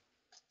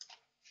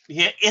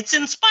 Yeah, it's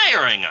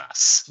inspiring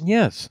us.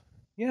 Yes.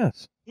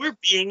 Yes. We're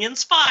being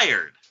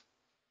inspired.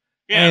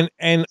 Yeah.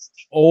 And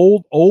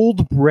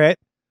old Brett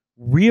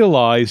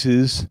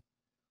realizes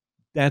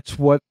that's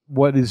what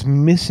is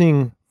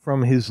missing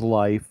from his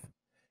life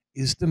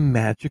is the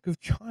magic of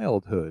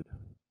childhood.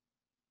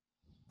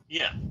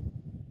 Yeah.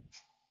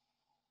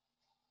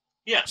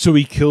 Yeah. So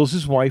he kills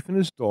his wife and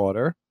his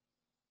daughter,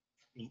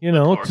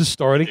 to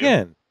start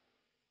again.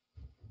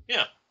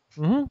 Yeah.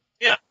 Mm-hmm.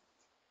 Yeah.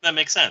 That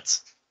makes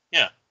sense.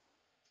 Yeah.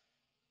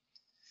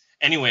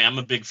 Anyway, I'm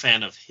a big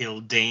fan of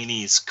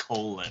Hildane's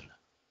colon.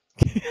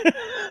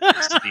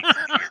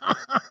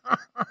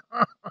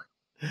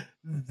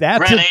 That's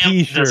Brett a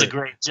T-shirt. does a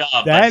great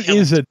job. That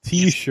is a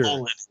T-shirt.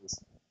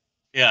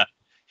 Yeah.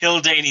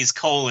 Hildane's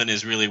colon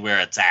is really where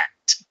it's at.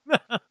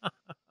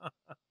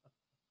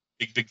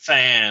 Big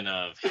fan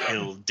of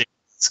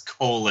Hildane's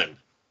colon.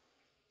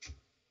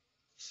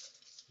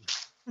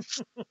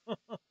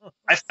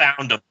 I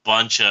found a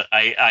bunch of...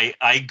 I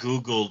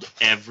Googled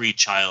every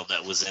child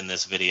that was in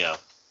this video.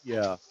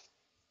 Yeah.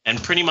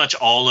 And pretty much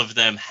all of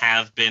them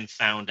have been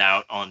found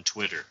out on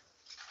Twitter,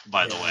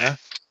 by the way.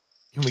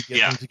 Can we get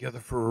them together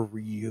for a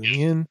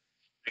reunion?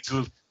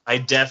 I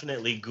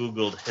definitely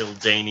Googled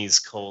Hildane's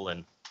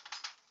colon.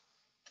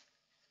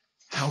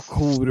 How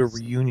cool would a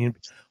reunion be?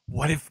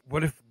 What if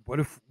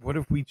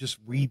we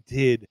just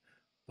redid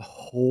the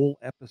whole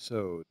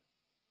episode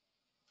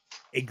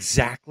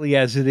exactly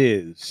as it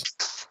is?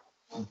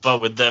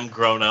 But with them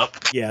grown up?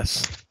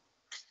 Yes.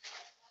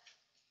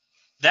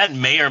 That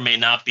may or may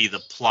not be the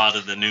plot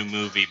of the new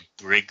movie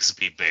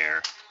Brigsby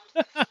Bear.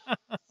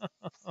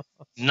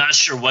 Not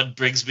sure what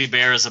Brigsby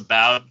Bear is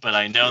about, but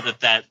I know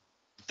that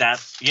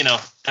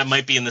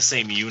might be in the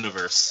same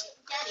universe.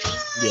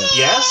 Yes.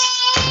 Yes?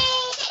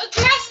 A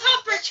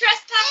grasshopper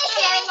trespassed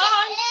on our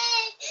lawn.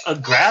 A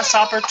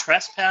grasshopper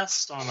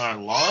trespassed on our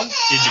lawn?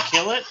 Did you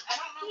kill it?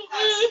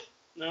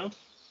 No?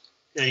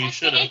 Yeah, you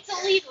should have. It's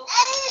illegal.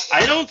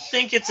 I don't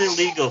think it's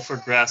illegal for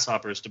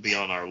grasshoppers to be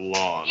on our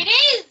lawn. It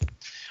is.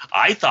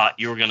 I thought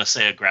you were going to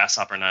say a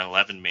grasshopper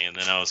 9/11 me, and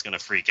then I was going to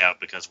freak out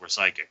because we're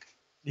psychic.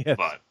 Yeah.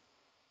 But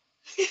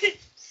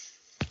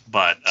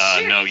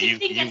Sure, no, I you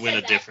think I went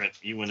said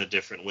a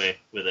different way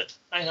with it.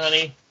 Hi,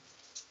 honey.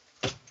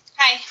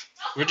 Hi.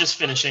 We're just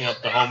finishing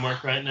up the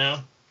homework right now.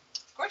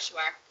 Of course you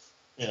are.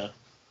 Yeah.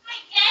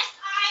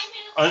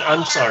 I guess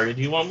I'm sorry.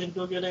 Do you want me to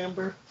go get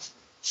Amber?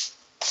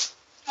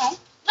 No.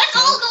 Let's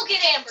all go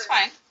get Amber. It's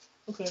fine.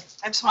 Okay.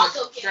 I just I'll want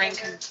go to get drink.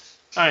 Amber.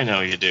 I know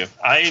you do.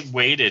 I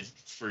waited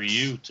for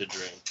you to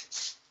drink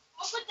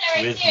I'll put that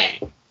right with there.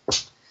 me.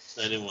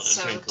 I didn't want to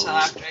So drink till alone.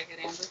 after I get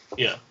Amber.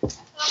 Yeah. I'll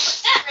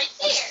put that right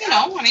there. You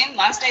know, I mean,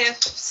 last day of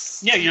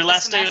Yeah, your the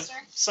last day of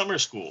semester. summer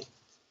school.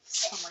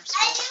 Summer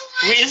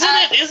school. Wait,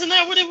 isn't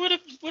that what it would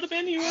have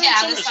been? You were in Yeah,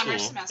 summer the summer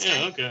school. semester.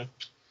 Yeah, okay.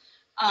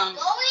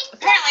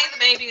 Apparently the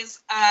baby's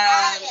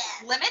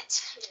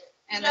limit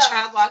and the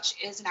child watch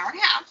is an hour and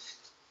a half.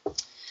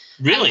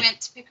 Really? I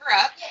went to pick her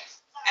up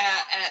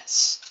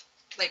at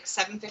like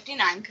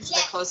 7:59 because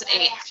they close at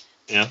 8.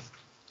 Yeah.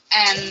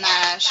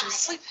 And she was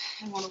asleep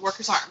in one of the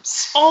workers'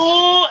 arms.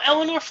 Oh,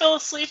 Eleanor fell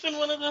asleep in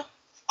one of the...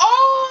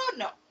 Oh,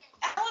 no.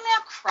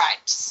 Eleanor cried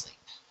to sleep.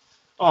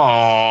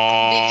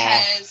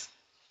 Aww. Because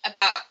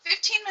about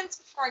 15 minutes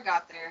before I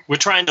got there, We're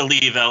trying to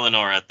leave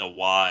Eleanor at the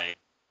Y.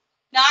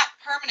 Not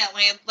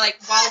permanently, like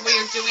while we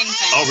were doing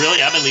things. Oh,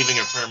 really? I've been leaving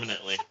her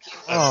permanently.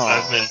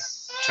 I've been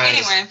trying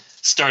to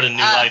start a new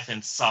life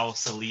in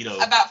Sausalito.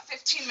 About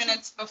 15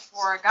 minutes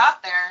before I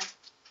got there,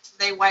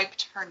 they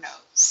wiped her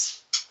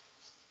nose.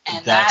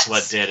 And that's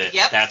what did it.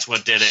 Yep. That's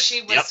what did it.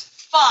 She was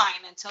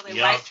fine until they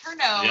wiped her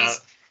nose. Yep.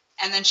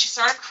 And then she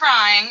started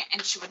crying,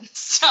 and she wouldn't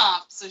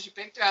stop. So she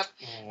picked her up,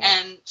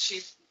 and she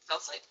fell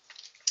asleep.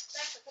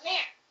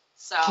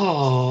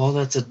 So,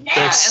 that's as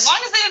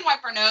long as they didn't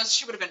wipe her nose,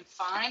 she would have been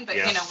fine. But,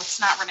 with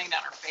snot running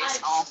down her face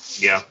and all.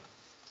 Yeah.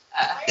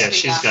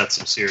 She's got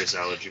some serious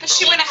allergy problems.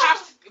 She went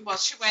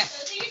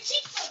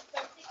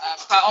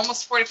about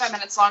almost 45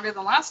 minutes longer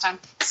than last time.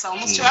 So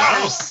almost 2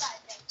 hours.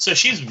 So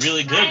she's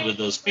really good with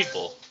those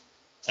people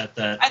at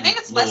that I think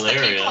it's less the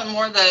people and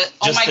more the,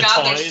 oh my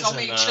God, there's so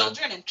many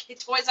children and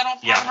toys I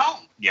don't find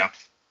home. Yeah.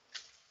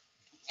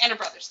 And her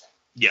brother's there.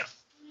 Yeah.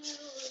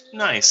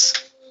 Nice.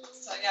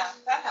 So,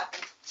 that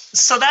happened.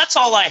 So that's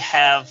all I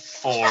have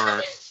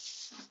for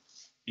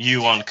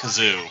You on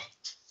Kazoo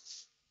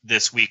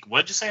this week.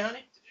 What'd you say, honey?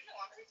 Did you do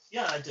laundry?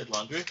 Yeah, I did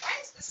laundry.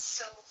 Why is this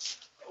so...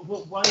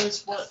 Why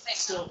is what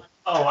still...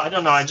 Oh, I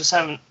don't know. I just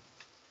haven't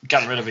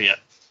gotten rid of it yet.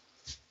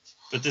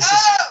 But this is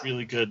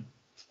really good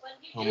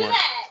homework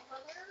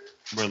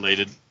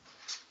related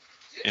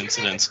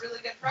incidents.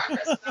 Really good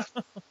progress.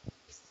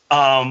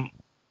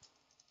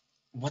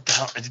 What the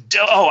hell?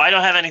 Oh, I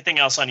don't have anything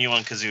else on You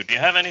on Kazoo. Do you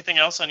have anything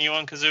else on You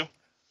on Kazoo?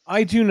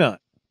 I do not.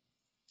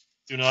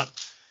 Do not.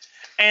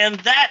 And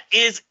that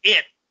is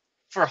it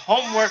for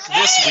homework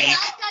this week.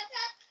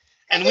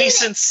 And we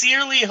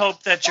sincerely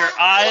hope that your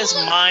eyes,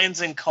 minds,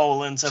 and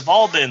colons have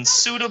all been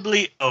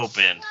suitably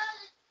open.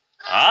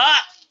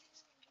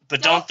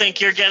 But don't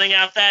think you're getting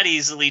out that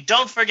easily.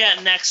 Don't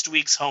forget next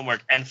week's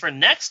homework. And for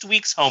next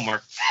week's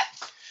homework,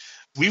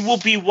 we will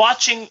be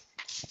watching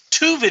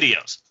 2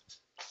 videos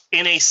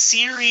in a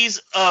series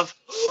of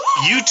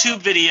YouTube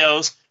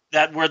videos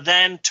that were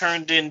then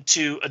turned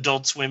into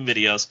Adult Swim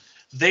videos.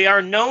 They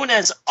are known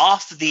as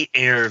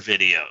off-the-air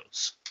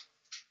videos.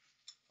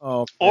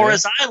 Okay. Or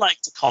as I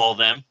like to call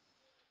them,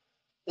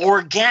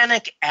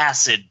 organic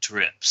acid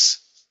trips.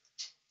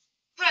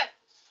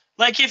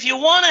 Like if you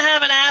want to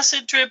have an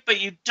acid trip, but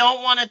you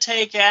don't want to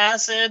take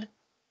acid.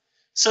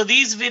 So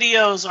these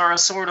videos are a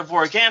sort of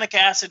organic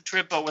acid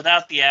trip, but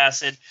without the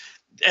acid.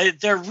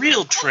 They're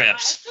real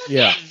trips.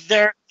 Yeah.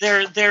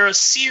 They're a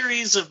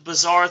series of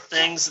bizarre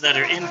things that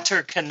are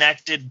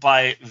interconnected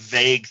by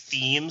vague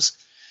themes.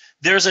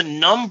 There's a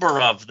number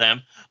of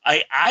them.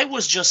 I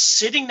was just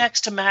sitting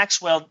next to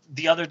Maxwell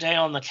the other day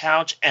on the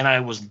couch, and I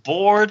was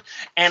bored,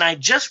 and I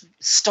just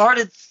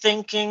started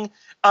thinking.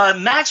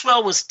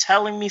 Maxwell was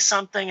telling me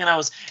something, and I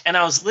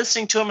was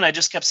listening to him, and I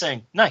just kept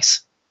saying,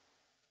 "Nice,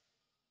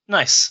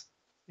 nice,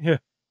 yeah,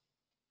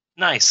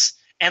 nice."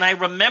 And I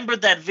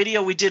remembered that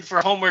video we did for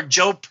homework.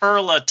 Joe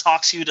Perla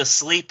talks you to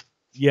sleep.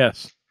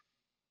 Yes.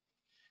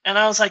 And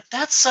I was like,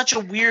 that's such a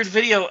weird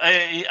video.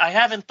 I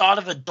haven't thought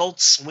of Adult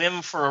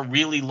Swim for a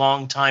really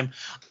long time.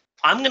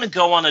 I'm going to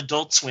go on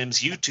Adult Swim's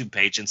YouTube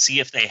page and see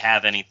if they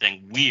have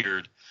anything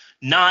weird.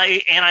 And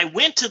I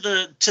went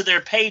to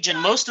their page, and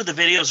most of the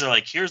videos are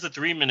like, here's a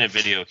 3-minute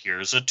video,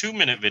 here's a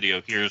 2-minute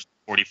video, here's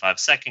a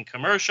 45-second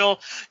commercial,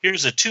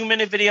 here's a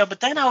 2-minute video.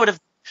 But then I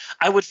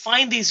would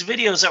find these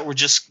videos that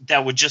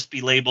would just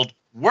be labeled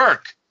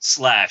work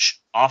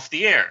 / off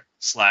the air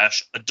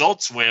 /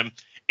 Adult Swim.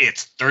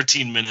 It's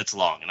 13 minutes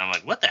long. And I'm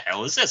like, what the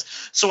hell is this?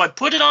 So I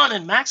put it on,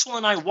 and Maxwell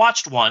and I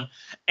watched one.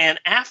 And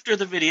after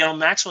the video,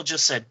 Maxwell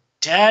just said,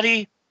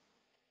 Daddy,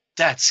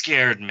 that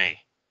scared me.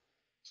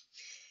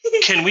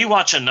 Can we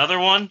watch another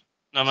one? And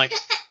I'm like,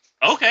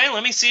 okay,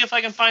 let me see if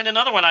I can find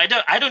another one. I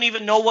don't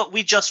even know what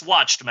we just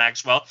watched,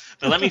 Maxwell,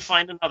 but let me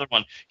find another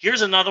one.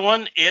 Here's another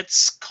one.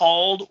 It's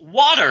called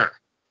Water.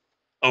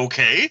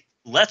 Okay,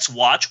 let's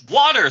watch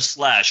Water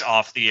 /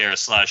 off the air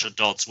 /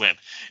 Adult Swim.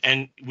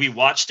 And we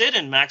watched it,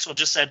 and Maxwell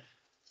just said,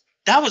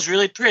 that was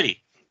really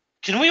pretty.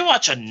 Can we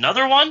watch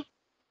another one?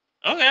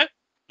 Okay,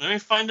 let me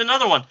find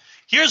another one.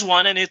 Here's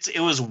one, and it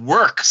was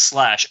work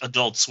 /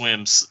 Adult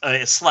Swim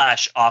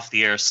 / off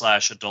the air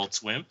 / Adult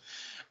Swim.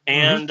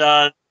 And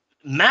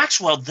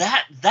Maxwell,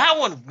 that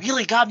one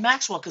really got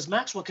Maxwell, because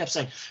Maxwell kept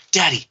saying,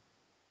 Daddy,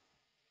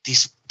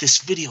 this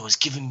video is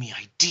giving me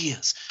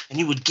ideas. And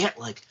he would get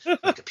like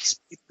a piece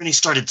of paper, and he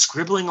started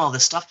scribbling all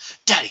this stuff.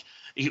 Daddy,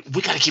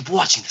 we got to keep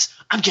watching this.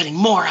 I'm getting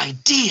more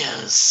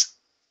ideas.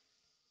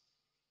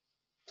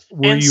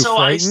 Were you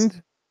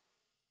frightened?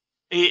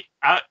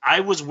 I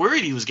was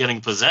worried he was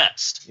getting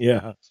possessed.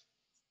 Yeah.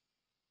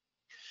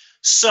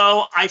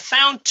 So I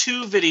found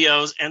 2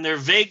 videos, and they're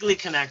vaguely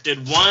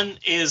connected. One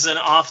is an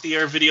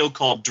off-the-air video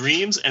called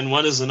Dreams, and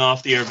one is an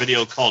off-the-air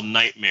video called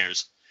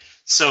Nightmares.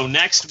 So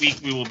next week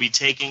we will be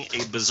taking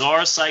a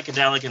bizarre,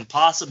 psychedelic, and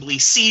possibly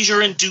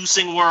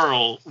seizure-inducing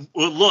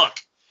look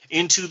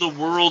into the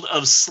world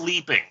of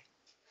sleeping.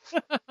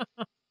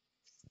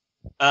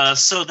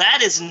 So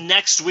that is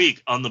next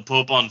week on the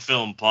Pope on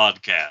Film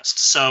podcast.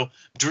 So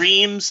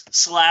Dreams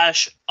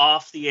 /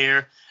 off the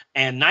air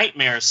and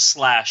Nightmares /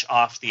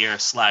 off the air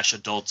 /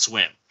 Adult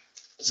Swim.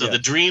 So the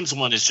Dreams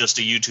one is just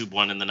a YouTube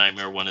one, and the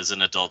Nightmare one is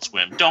an Adult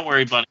Swim. Don't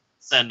worry, buddy.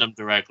 Send them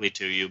directly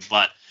to you.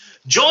 But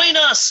join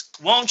us,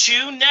 won't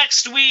you,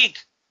 next week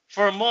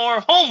for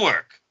more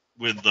homework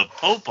with the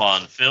Pope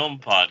on Film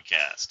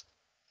podcast.